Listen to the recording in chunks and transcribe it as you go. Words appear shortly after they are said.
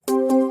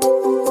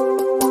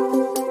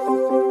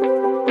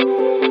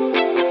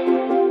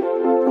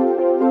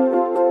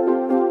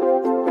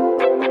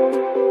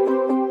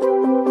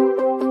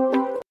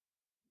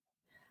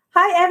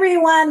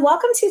everyone.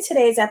 Welcome to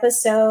today's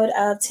episode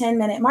of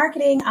 10-Minute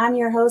Marketing. I'm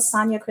your host,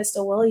 Sonia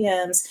Crystal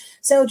Williams.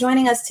 So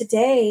joining us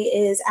today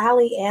is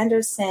Ali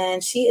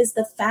Anderson. She is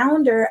the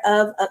founder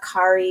of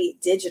Akari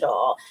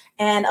Digital.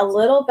 And a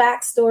little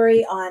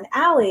backstory on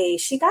Ali.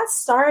 She got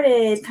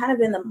started kind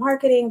of in the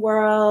marketing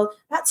world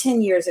about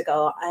 10 years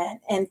ago.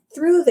 And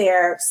through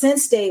there,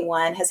 since day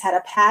one, has had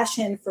a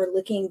passion for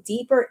looking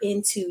deeper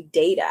into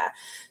data.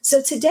 So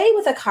today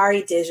with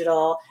Akari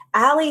Digital,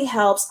 Ali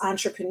helps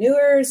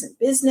entrepreneurs and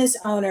business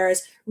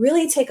owners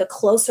really take a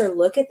closer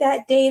look at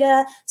that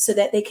data so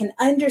that they can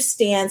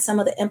understand some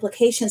of the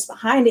implications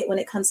behind it when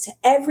it comes to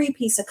every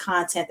piece of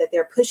content that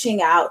they're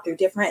pushing out through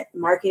different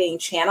marketing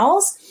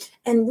channels.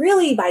 And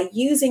really, by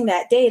using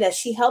that data,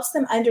 she helps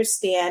them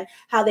understand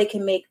how they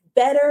can make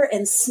better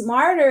and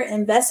smarter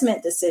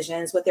investment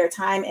decisions with their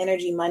time,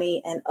 energy,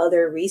 money, and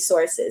other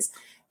resources.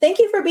 Thank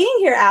you for being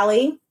here,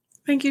 Ali.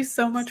 Thank you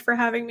so much for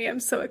having me.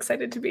 I'm so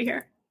excited to be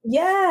here.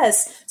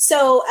 Yes.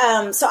 So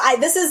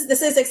this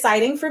is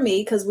exciting for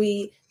me because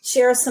we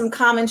share some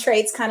common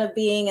traits kind of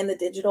being in the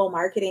digital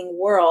marketing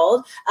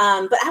world.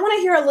 But I want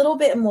to hear a little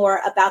bit more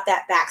about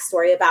that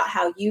backstory about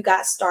how you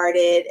got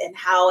started and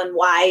how and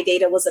why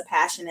data was a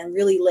passion and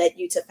really led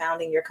you to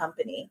founding your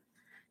company.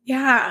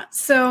 Yeah.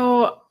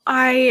 So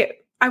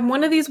I'm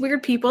one of these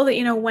weird people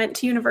that, went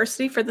to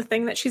university for the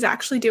thing that she's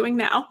actually doing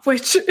now,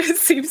 which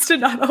seems to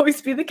not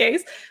always be the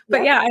case.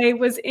 But yeah, I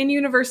was in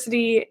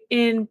university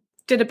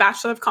did a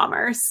Bachelor of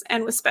Commerce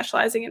and was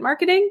specializing in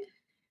marketing.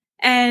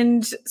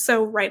 And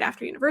so right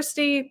after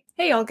university,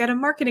 hey, I'll get a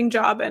marketing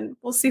job and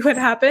we'll see what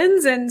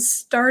happens. And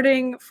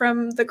starting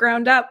from the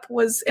ground up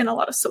was in a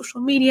lot of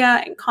social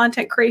media and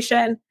content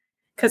creation,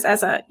 because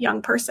as a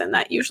young person,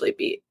 that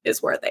usually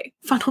is where they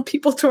funnel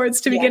people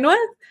towards to begin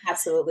with.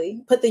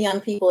 Absolutely. Put the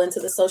young people into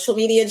the social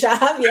media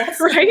job.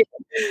 Yes. Right.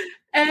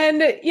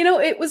 And,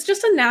 it was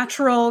just a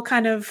natural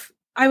kind of,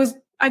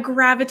 I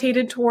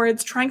gravitated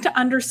towards trying to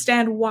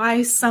understand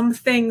why some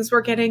things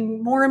were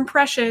getting more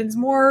impressions,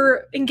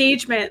 more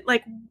engagement.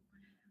 I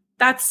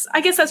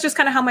guess that's just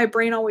kind of how my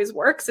brain always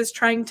works, is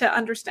trying to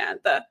understand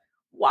the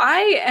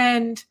why.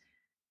 And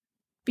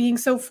being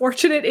so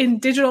fortunate in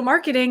digital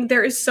marketing,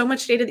 there is so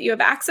much data that you have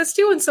access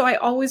to. And so I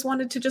always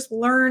wanted to just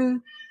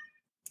learn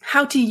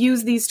how to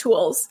use these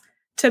tools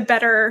to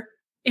better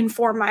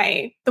inform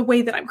the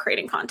way that I'm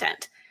creating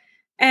content.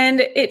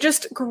 And it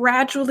just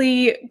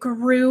gradually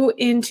grew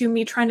into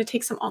me trying to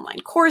take some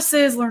online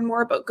courses, learn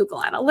more about Google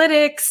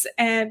Analytics.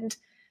 And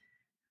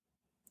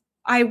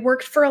I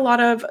worked for a lot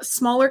of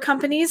smaller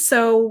companies.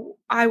 So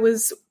I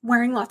was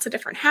wearing lots of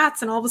different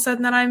hats. And all of a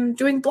sudden then I'm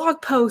doing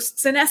blog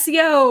posts and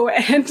SEO.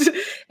 And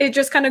it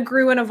just kind of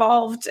grew and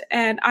evolved.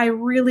 And I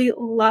really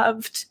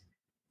loved,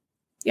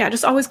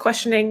 just always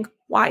questioning,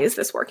 why is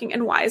this working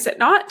and why is it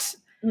not?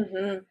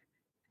 Mm-hmm.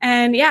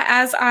 And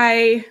as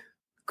I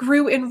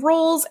grew in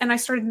roles and I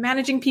started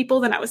managing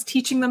people, then I was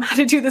teaching them how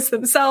to do this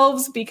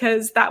themselves,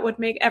 because that would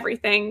make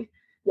everything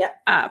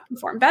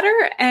perform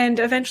better. And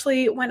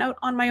eventually went out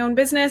on my own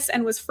business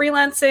and was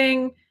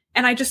freelancing.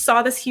 And I just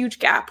saw this huge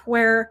gap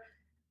where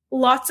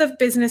lots of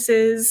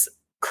businesses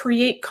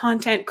create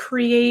content,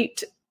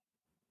 create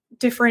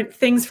different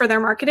things for their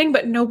marketing,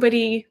 but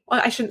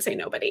I shouldn't say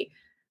nobody.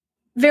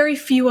 Very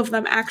few of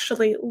them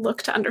actually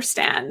look to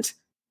understand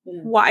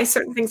why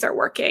certain things are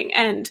working.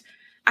 And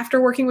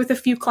after working with a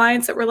few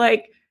clients that were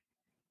like,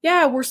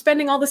 we're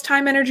spending all this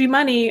time, energy,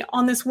 money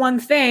on this one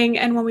thing.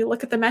 And when we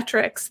look at the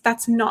metrics,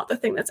 that's not the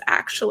thing that's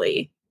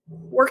actually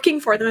working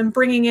for them and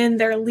bringing in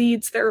their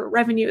leads, their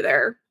revenue,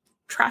 their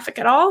traffic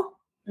at all.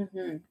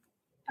 Mm-hmm.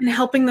 And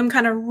helping them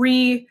kind of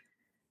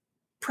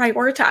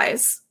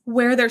reprioritize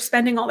where they're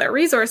spending all their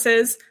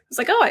resources. It's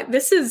like,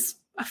 this is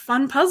a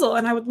fun puzzle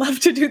and I would love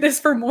to do this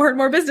for more and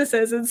more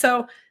businesses. And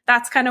so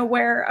that's kind of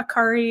where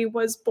Akari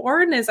was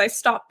born, is I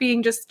stopped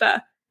being just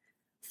a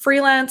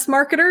freelance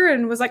marketer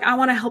and was like, I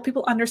want to help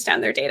people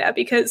understand their data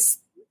because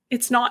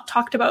it's not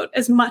talked about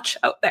as much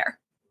out there.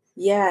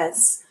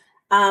 Yes.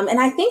 And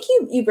I think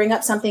you bring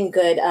up something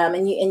good.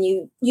 And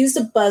you used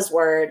a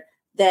buzzword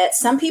that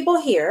some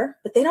people hear,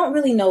 but they don't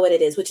really know what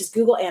it is, which is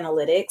Google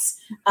Analytics.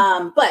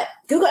 But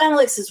Google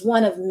Analytics is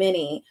one of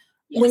many.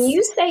 Yes. When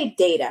you say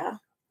data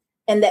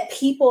and that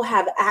people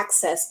have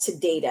access to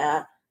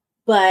data,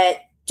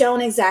 but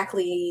don't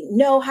exactly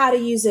know how to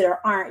use it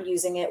or aren't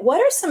using it, what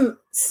are some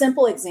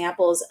simple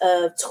examples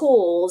of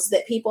tools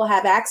that people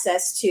have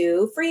access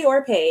to, free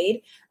or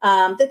paid,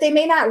 that they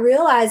may not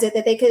realize that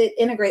they could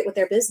integrate with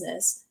their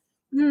business?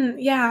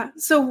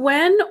 So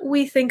when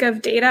we think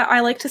of data,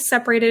 I like to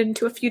separate it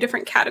into a few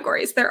different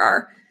categories. There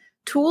are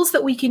tools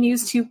that we can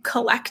use to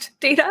collect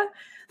data.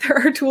 There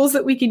are tools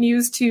that we can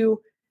use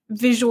to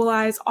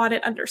visualize,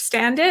 audit,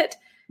 understand it.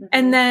 Mm-hmm.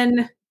 And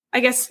then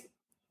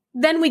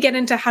then we get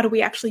into how do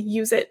we actually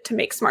use it to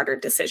make smarter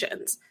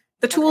decisions.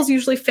 The tools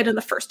usually fit in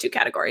the first two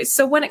categories.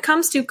 So when it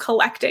comes to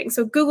collecting,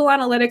 so Google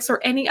Analytics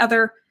or any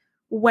other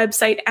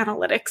website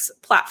analytics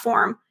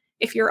platform,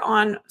 if you're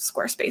on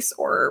Squarespace,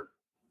 or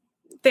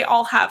they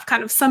all have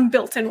kind of some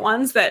built-in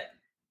ones that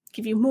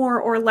give you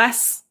more or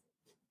less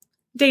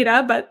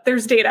data, but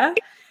there's data.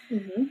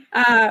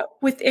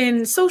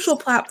 Within social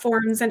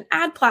platforms and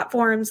ad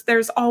platforms,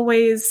 there's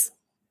always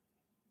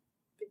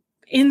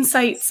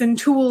insights and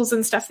tools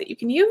and stuff that you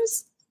can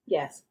use.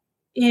 Yes.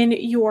 In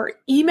your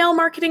email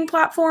marketing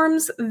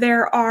platforms,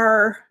 there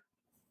are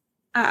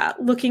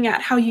looking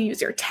at how you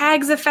use your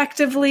tags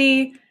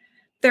effectively.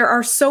 There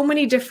are so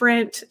many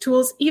different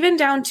tools, even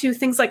down to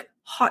things like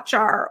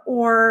Hotjar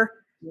or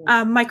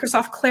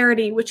Microsoft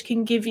Clarity, which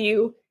can give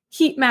you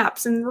heat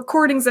maps and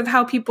recordings of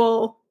how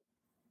people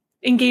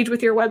engage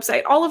with your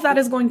website. All of that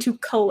is going to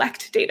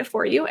collect data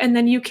for you, and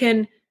then you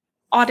can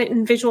audit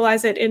and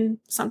visualize it in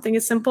something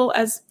as simple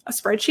as a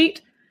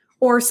spreadsheet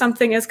or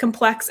something as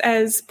complex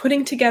as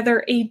putting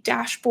together a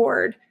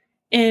dashboard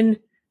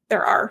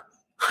there are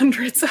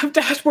hundreds of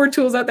dashboard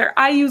tools out there.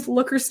 I use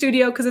Looker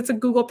Studio because it's a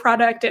Google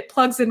product. It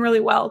plugs in really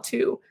well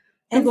to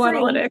Google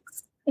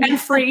Analytics and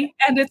free,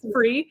 and it's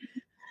free.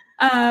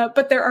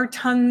 But there are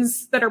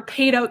tons that are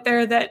paid out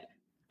there that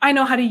I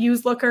know how to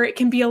use Looker. It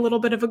can be a little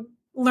bit of a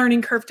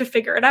learning curve to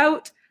figure it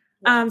out.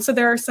 So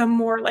there are some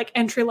more like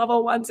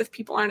entry-level ones if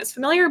people aren't as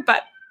familiar,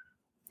 but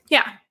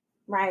yeah.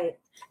 Right.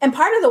 And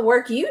part of the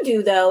work you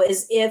do, though,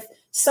 is if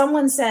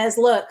someone says,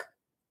 look,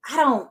 I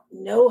don't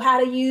know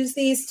how to use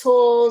these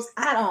tools,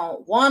 I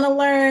don't want to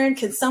learn,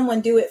 can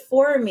someone do it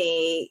for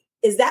me?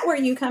 Is that where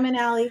you come in,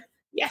 Allie?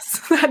 Yes,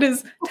 that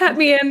is, tap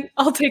me in,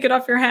 I'll take it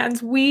off your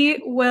hands. We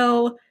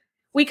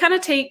kind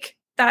of take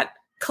that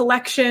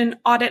collection,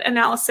 audit,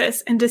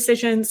 analysis, and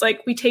decisions,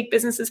 like we take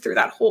businesses through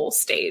that whole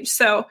stage.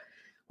 So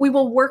we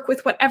will work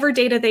with whatever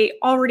data they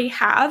already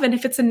have. And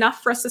if it's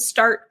enough for us to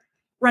start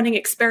running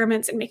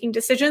experiments and making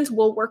decisions,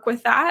 we'll work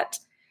with that.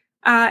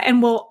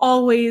 And we'll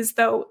always,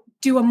 though,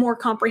 do a more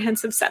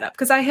comprehensive setup,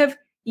 because I have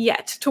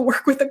yet to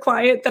work with a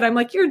client that I'm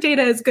like, your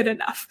data is good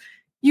enough.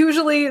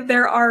 Usually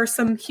there are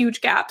some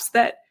huge gaps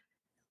that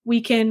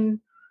we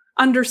can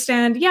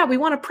understand. Yeah, we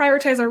want to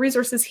prioritize our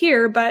resources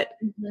here, but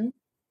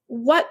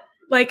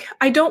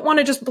I don't want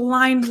to just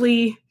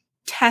blindly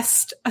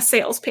test a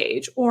sales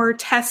page or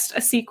test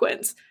a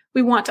sequence.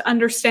 We want to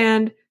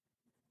understand,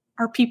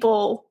 are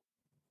people,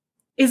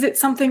 is it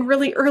something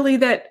really early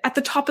that at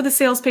the top of the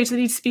sales page that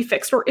needs to be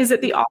fixed? Or is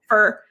it the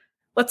offer?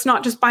 Let's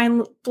not just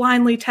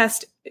blindly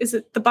test, is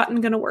it the button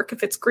going to work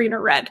if it's green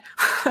or red?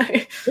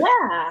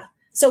 Yeah.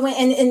 So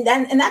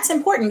and that's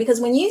important,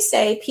 because when you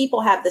say people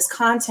have this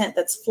content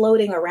that's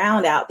floating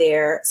around out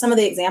there, some of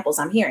the examples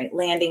I'm hearing,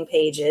 landing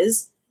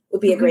pages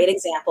would be a great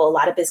example. A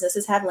lot of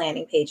businesses have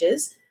landing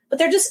pages, but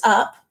they're just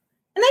up,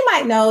 and they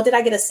might know, did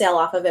I get a sale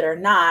off of it or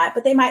not?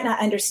 But they might not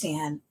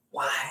understand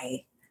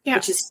why,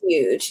 which is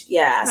huge.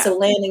 Yeah. So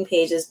landing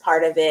page is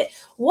part of it.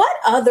 What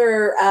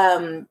other,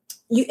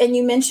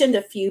 you mentioned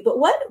a few, but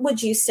what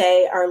would you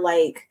say are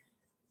like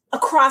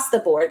across the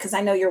board? Because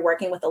I know you're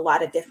working with a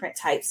lot of different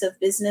types of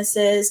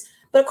businesses,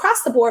 but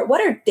across the board, what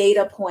are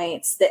data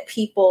points that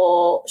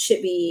people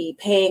should be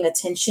paying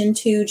attention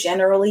to,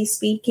 generally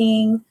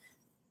speaking?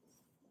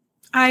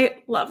 I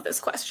love this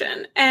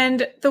question.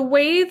 And the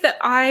way that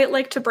I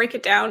like to break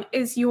it down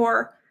is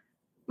your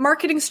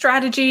marketing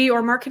strategy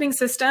or marketing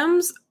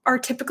systems are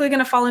typically going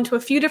to fall into a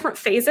few different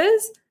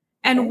phases.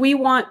 And we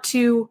want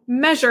to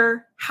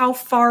measure how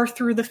far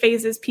through the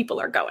phases people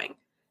are going.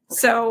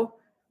 So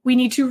we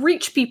need to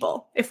reach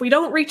people. If we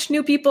don't reach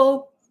new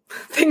people,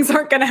 things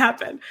aren't going to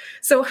happen.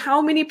 So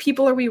how many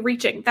people are we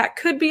reaching? That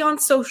could be on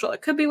social.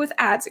 It could be with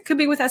ads. It could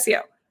be with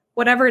SEO,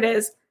 whatever it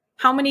is.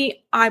 How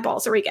many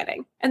eyeballs are we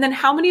getting? And then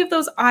how many of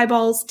those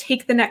eyeballs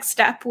take the next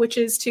step, which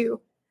is to,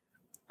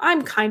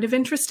 I'm kind of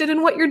interested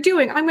in what you're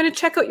doing. I'm going to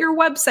check out your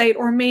website.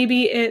 Or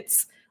maybe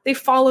it's they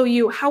follow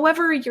you.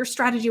 However your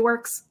strategy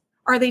works,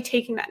 are they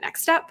taking that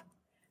next step?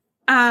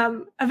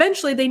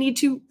 Eventually, they need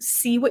to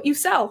see what you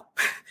sell.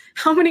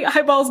 How many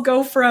eyeballs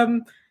go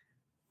from,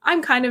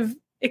 I'm kind of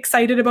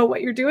excited about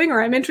what you're doing,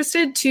 or I'm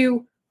interested,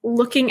 to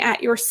looking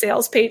at your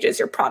sales pages,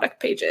 your product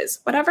pages,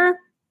 whatever.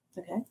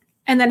 Okay.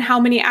 And then how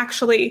many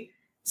actually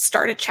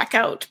start a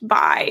checkout,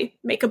 buy,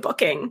 make a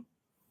booking,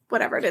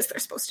 whatever it is they're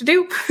supposed to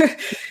do.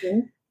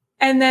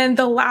 And then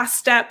the last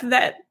step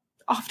that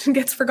often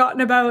gets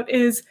forgotten about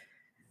is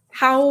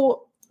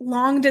how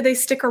long do they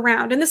stick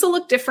around? And this will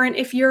look different.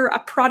 If you're a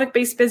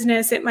product-based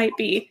business, it might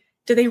be,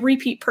 do they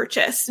repeat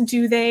purchase?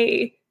 Do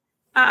they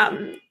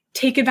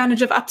take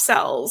advantage of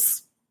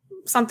upsells?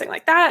 Something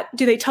like that.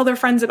 Do they tell their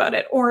friends about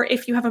it? Or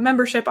if you have a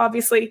membership,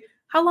 obviously,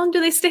 how long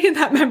do they stay in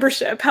that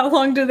membership? How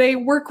long do they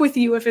work with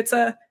you if it's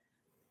a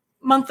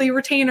monthly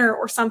retainer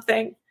or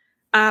something?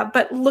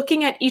 But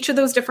looking at each of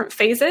those different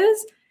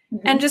phases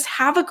and just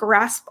have a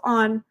grasp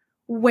on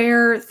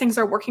where things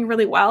are working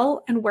really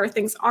well and where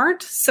things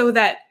aren't, so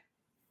that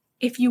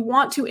if you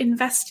want to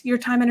invest your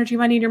time, energy,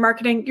 money in your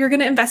marketing, you're going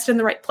to invest in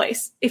the right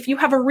place. If you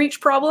have a reach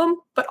problem,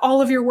 but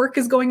all of your work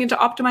is going into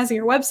optimizing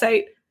your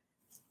website,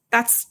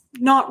 that's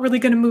not really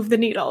going to move the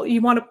needle.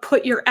 You want to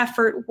put your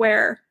effort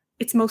where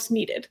it's most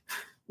needed.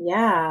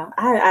 Yeah,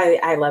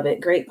 I love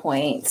it. Great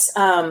points.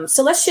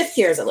 So let's shift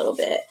gears a little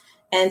bit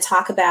and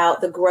talk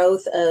about the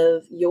growth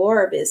of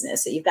your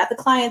business. So you've got the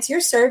clients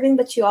you're serving,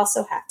 but you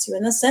also have to,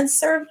 in a sense,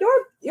 serve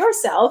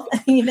yourself,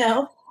 you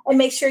know. and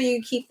make sure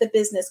you keep the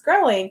business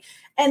growing.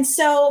 And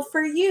so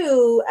for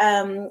you,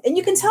 and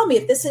you can tell me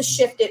if this has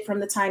shifted from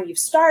the time you've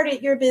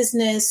started your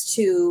business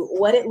to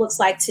what it looks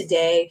like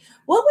today,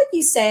 what would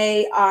you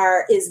say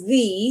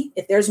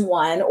if there's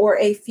one or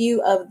a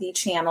few of the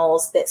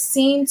channels that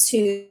seem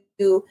to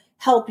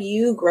help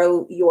you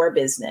grow your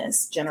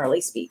business, generally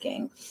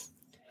speaking?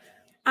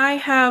 I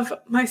have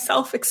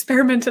myself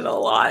experimented a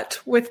lot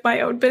with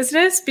my own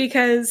business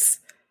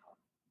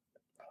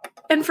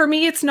and for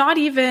me, it's not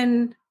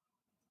even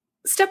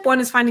step one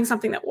is finding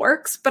something that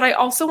works, but I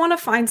also want to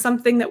find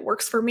something that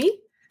works for me.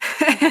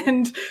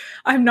 And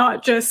I'm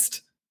not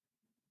just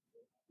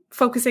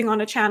focusing on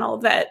a channel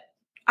that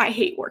I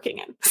hate working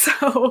in.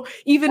 So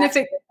even if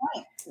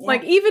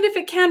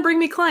it can bring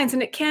me clients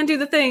and it can do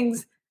the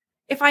things,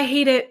 if I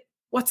hate it,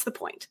 what's the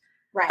point?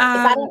 Right. If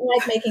I don't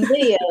like making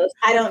videos,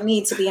 I don't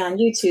need to be on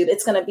YouTube.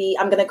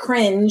 I'm going to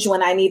cringe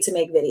when I need to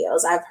make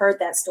videos. I've heard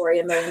that story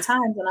a million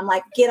times and I'm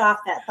like, get off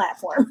that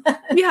platform.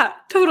 Yeah,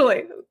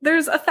 totally.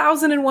 There's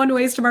 1,001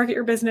 ways to market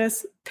your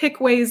business. Pick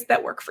ways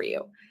that work for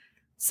you.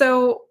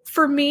 So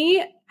for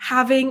me,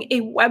 having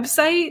a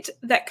website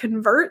that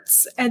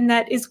converts and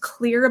that is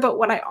clear about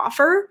what I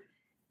offer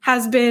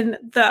has been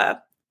the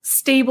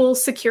stable,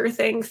 secure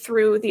thing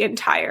through the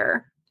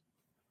entire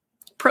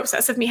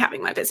process of me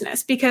having my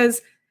business,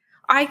 because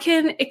I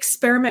can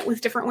experiment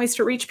with different ways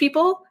to reach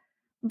people,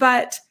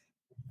 but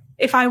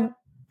if I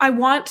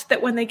want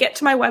that when they get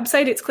to my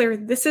website, it's clear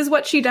this is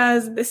what she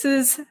does, this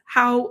is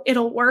how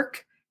it'll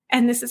work,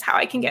 and this is how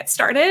I can get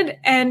started.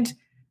 And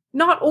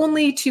not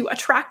only to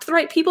attract the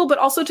right people, but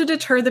also to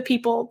deter the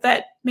people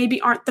that maybe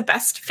aren't the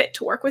best fit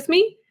to work with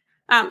me.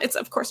 It's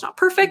of course not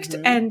perfect.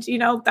 And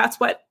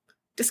that's what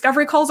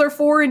discovery calls are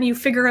for. And you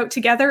figure out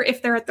together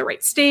if they're at the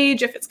right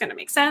stage, if it's going to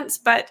make sense.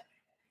 But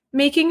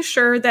making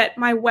sure that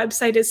my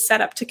website is set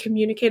up to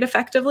communicate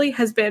effectively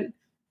has been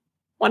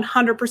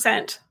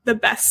 100% the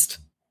best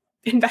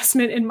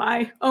investment in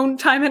my own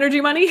time,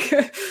 energy, money.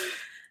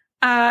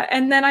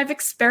 And then I've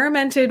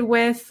experimented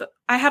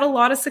I had a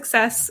lot of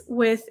success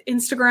with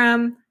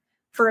Instagram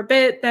for a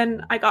bit.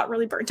 Then I got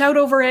really burnt out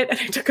over it and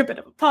I took a bit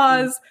of a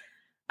pause.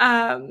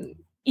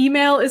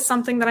 Email is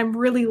something that I'm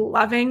really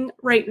loving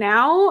right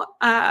now.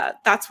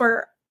 That's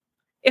where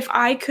if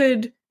I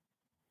could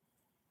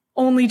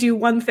only do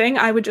one thing,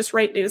 I would just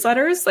write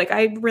newsletters. Like,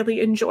 I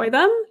really enjoy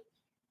them.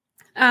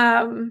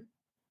 But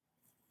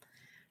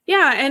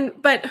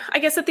I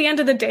guess at the end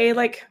of the day,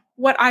 like,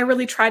 what I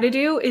really try to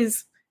do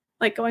is,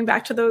 like, going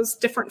back to those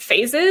different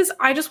phases,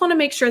 I just want to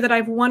make sure that I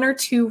have one or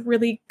two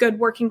really good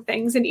working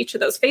things in each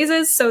of those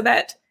phases so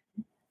that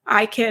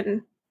I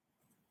can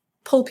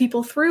pull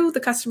people through the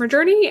customer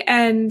journey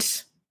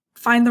and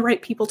find the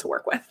right people to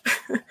work with.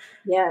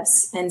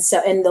 Yes. And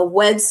the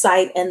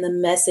website and the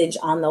message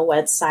on the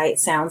website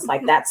sounds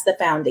like that's the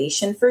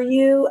foundation for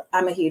you.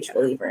 I'm a huge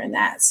believer in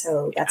that.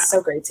 So that's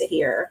so great to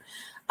hear.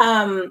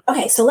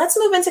 Okay, so let's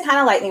move into kind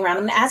of lightning round.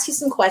 I'm going to ask you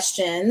some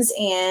questions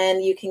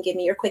and you can give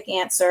me your quick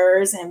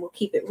answers and we'll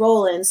keep it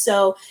rolling.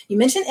 So you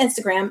mentioned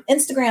Instagram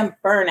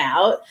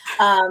burnout.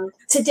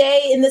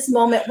 Today in this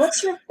moment,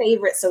 what's your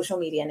favorite social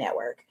media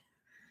network?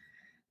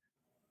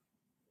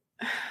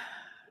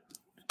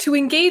 To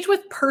engage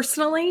with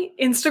personally,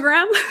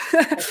 Instagram.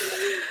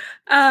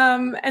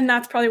 And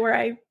that's probably where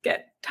I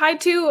get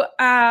tied to.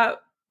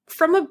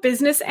 From a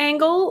business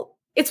angle,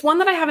 it's one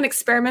that I haven't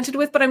experimented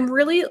with, but I'm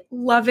really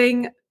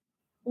loving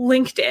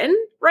LinkedIn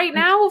right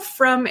now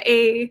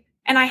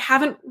and I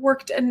haven't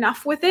worked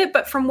enough with it,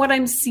 but from what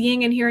I'm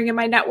seeing and hearing in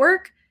my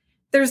network,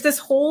 there's this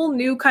whole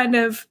new kind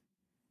of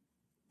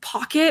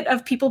pocket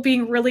of people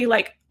being really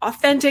like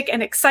authentic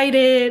and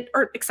excited,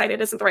 or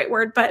excited isn't the right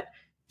word, but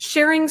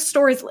sharing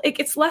stories.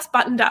 It's less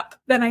buttoned up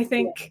than I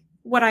think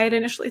what I had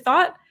initially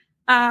thought.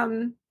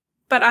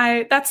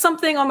 But that's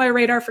something on my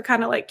radar for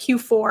kind of like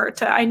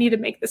Q4 I need to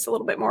make this a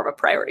little bit more of a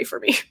priority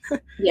for me.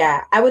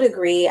 Yeah, I would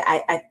agree.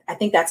 I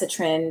think that's a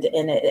trend.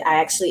 And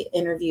I actually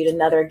interviewed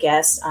another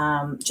guest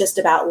just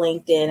about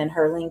LinkedIn and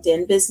her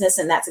LinkedIn business.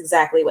 And that's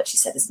exactly what she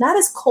said. It's not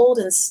as cold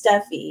and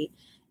stuffy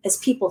as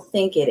people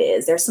think it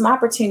is. There's some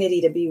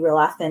opportunity to be real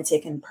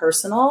authentic and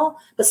personal,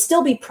 but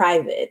still be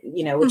private,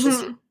 which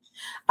is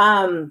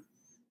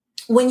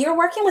when you're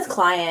working with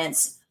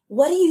clients,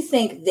 what do you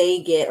think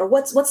they get, or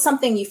what's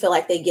something you feel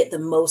like they get the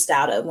most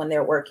out of when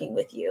they're working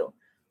with you?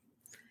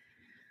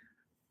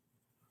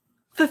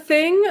 The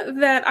thing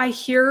that I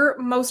hear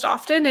most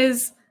often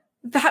is,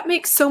 that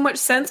makes so much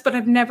sense, but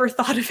I've never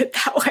thought of it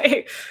that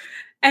way.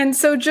 And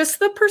so just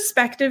the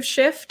perspective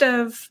shift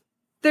of,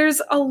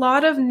 there's a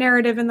lot of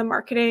narrative in the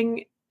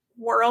marketing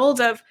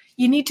world of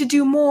you need to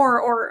do more,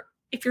 or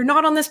if you're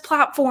not on this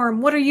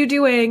platform, what are you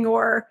doing?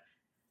 Or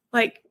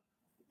like,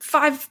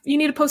 you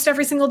need to post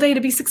every single day to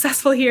be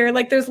successful here.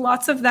 Like, there's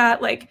lots of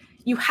that, like,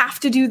 you have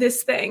to do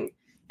this thing.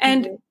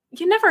 And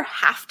you never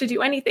have to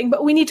do anything,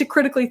 but we need to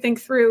critically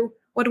think through,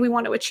 what do we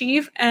want to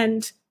achieve?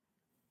 And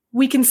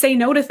we can say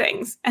no to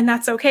things, and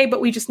that's okay,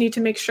 but we just need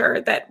to make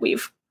sure that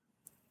we've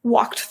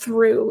walked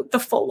through the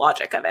full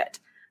logic of it.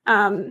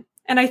 And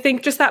I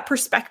think just that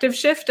perspective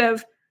shift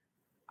of,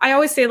 I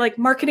always say like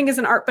marketing is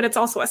an art, but it's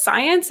also a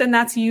science. And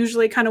that's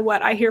usually kind of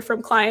what I hear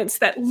from clients,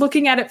 that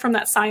looking at it from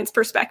that science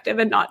perspective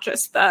and not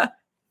just the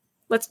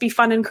let's be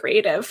fun and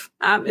creative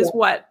is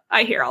what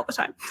I hear all the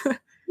time.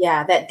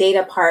 Yeah, that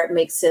data part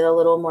makes it a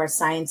little more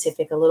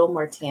scientific, a little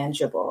more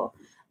tangible.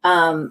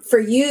 For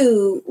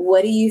you,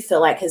 what do you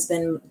feel like has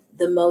been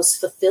the most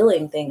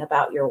fulfilling thing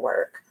about your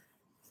work?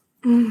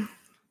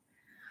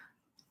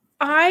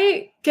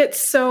 I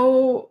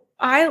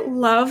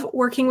love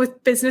working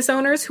with business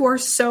owners who are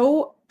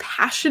so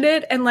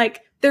passionate and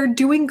like they're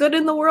doing good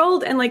in the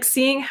world, and like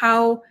seeing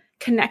how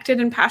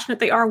connected and passionate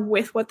they are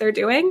with what they're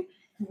doing.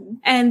 Mm-hmm.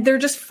 And they're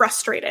just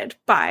frustrated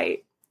by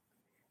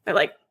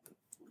like,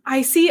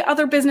 I see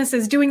other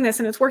businesses doing this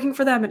and it's working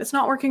for them and it's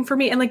not working for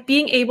me. And like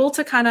being able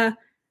to kind of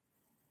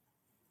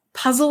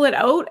puzzle it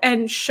out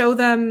and show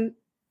them,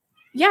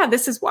 yeah,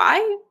 this is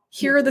why.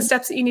 Here are the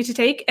steps that you need to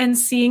take, and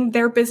seeing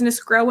their business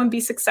grow and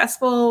be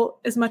successful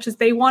as much as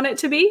they want it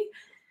to be.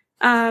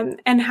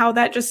 And how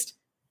that just,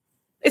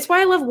 it's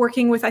why I love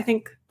working with, I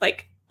think,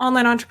 like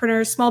online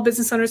entrepreneurs, small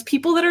business owners,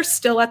 people that are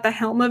still at the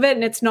helm of it.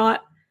 And it's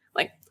not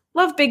like,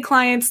 love big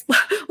clients,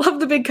 love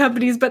the big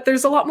companies, but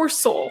there's a lot more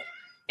soul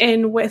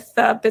in with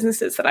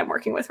businesses that I'm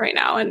working with right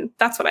now. And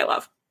that's what I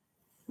love.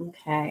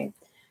 Okay.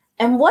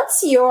 And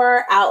what's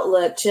your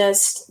outlook?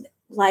 Just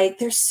like,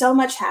 there's so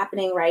much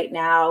happening right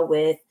now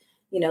with,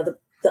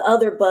 the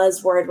other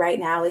buzzword right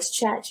now is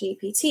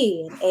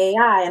ChatGPT and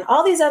AI and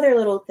all these other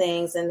little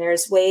things. And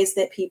there's ways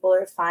that people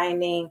are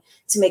finding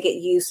to make it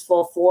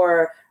useful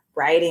for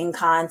writing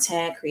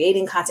content,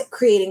 creating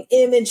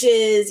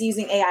images,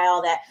 using AI,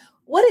 all that.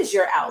 What is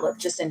your outlook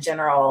just in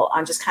general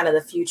on just kind of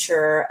the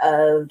future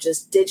of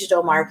just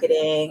digital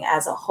marketing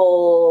as a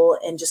whole,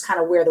 and just kind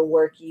of where the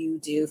work you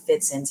do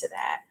fits into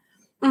that?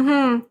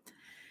 Mm-hmm.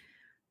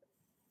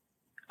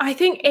 I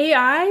think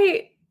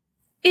AI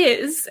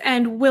is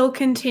and will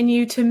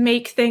continue to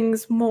make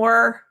things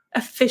more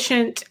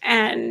efficient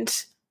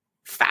and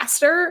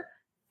faster.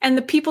 And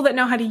the people that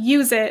know how to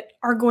use it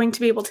are going to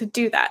be able to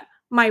do that.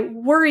 My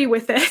worry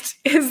with it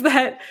is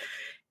that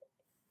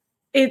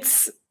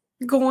it's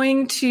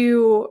going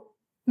to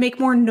make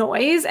more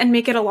noise and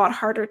make it a lot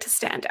harder to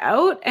stand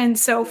out. And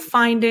so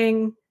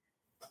finding,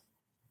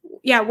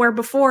 where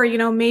before,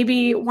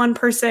 maybe one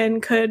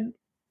person could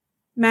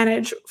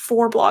manage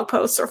 4 blog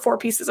posts or 4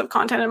 pieces of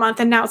content a month.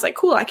 And now it's like,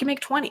 cool, I can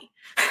make 20.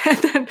 And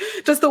then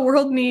does the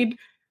world need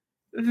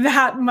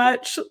that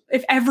much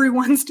if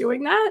everyone's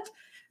doing that?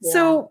 Yeah.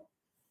 So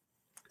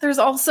there's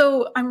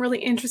also, I'm really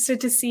interested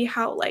to see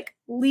how like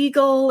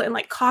legal and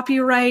like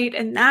copyright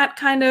and that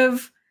kind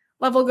of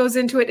level goes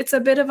into it. It's a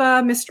bit of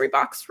a mystery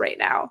box right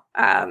now.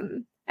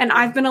 And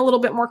I've been a little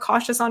bit more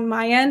cautious on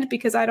my end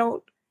because I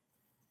want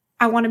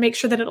to make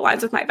sure that it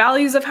aligns with my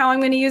values of how I'm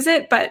going to use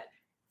it. But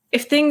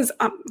if things,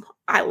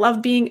 I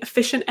love being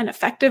efficient and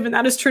effective, and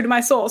that is true to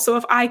my soul. So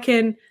if I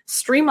can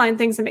streamline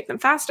things and make them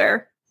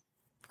faster,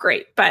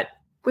 great. But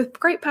with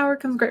great power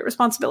comes great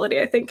responsibility,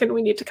 I think, and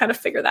we need to kind of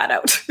figure that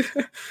out.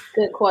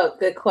 Good quote.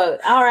 Good quote.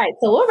 All right.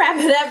 So we'll wrap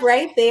it up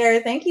right there.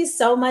 Thank you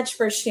so much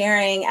for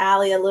sharing,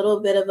 Ali, a little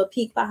bit of a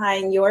peek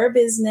behind your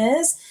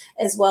business,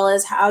 as well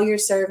as how you're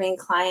serving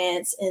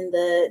clients in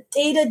the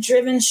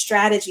data-driven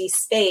strategy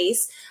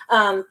space.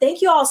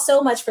 Thank you all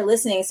so much for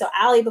listening. So,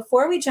 Ali,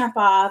 before we jump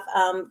off,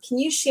 can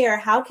you share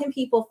how can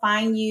people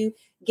find you,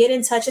 get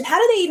in touch, and how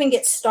do they even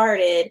get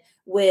started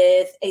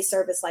with a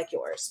service like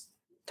yours?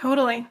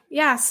 Totally.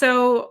 Yeah.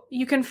 So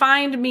you can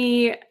find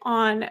me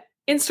on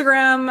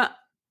Instagram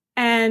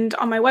and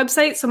on my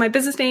website. So my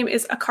business name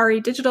is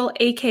Akari Digital,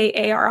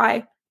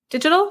 AKARI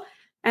Digital.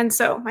 And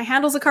so my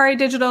handle's Akari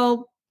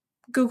Digital.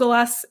 Google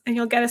us and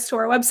you'll get us to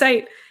our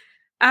website.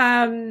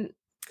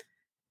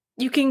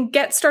 You can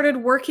get started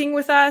working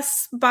with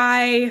us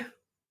by,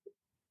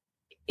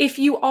 if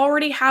you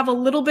already have a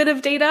little bit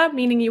of data,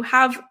 meaning you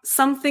have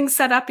something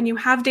set up and you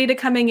have data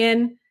coming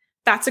in,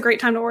 that's a great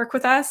time to work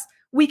with us.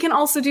 We can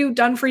also do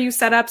done-for-you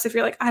setups if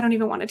you're like, I don't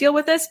even want to deal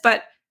with this.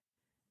 But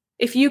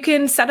if you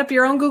can set up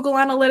your own Google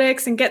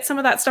Analytics and get some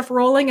of that stuff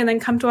rolling and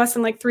then come to us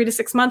in like 3 to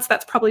 6 months,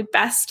 that's probably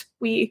best.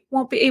 We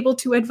won't be able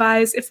to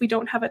advise if we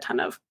don't have a ton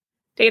of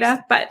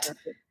data. But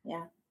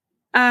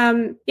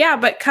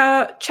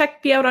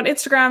check me out on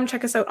Instagram,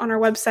 check us out on our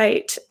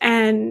website.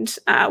 And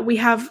we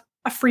have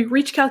a free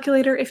reach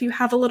calculator if you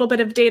have a little bit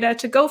of data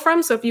to go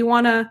from. So if you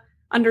want to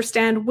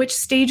understand which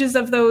stages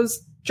of those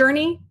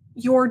journey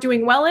you're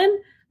doing well in,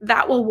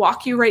 that will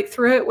walk you right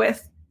through it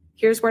with,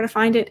 here's where to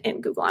find it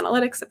in Google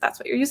Analytics if that's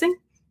what you're using.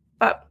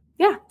 But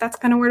yeah, that's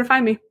kind of where to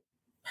find me.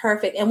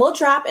 Perfect. And we'll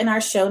drop in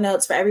our show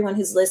notes for everyone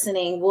who's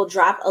listening, we'll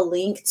drop a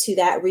link to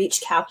that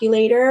reach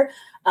calculator,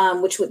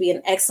 which would be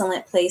an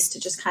excellent place to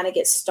just kind of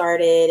get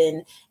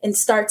started and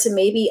start to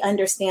maybe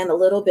understand a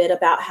little bit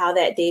about how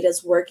that data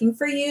is working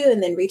for you,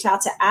 and then reach out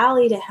to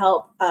Ali to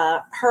help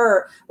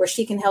her, where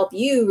she can help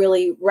you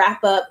really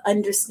wrap up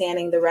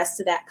understanding the rest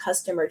of that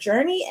customer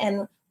journey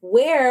and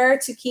where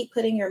to keep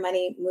putting your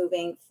money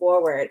moving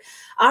forward.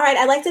 All right.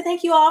 I'd like to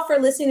thank you all for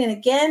listening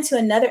again to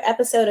another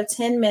episode of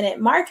 10 Minute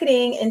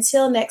Marketing.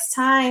 Until next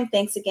time,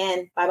 thanks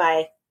again.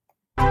 Bye-bye.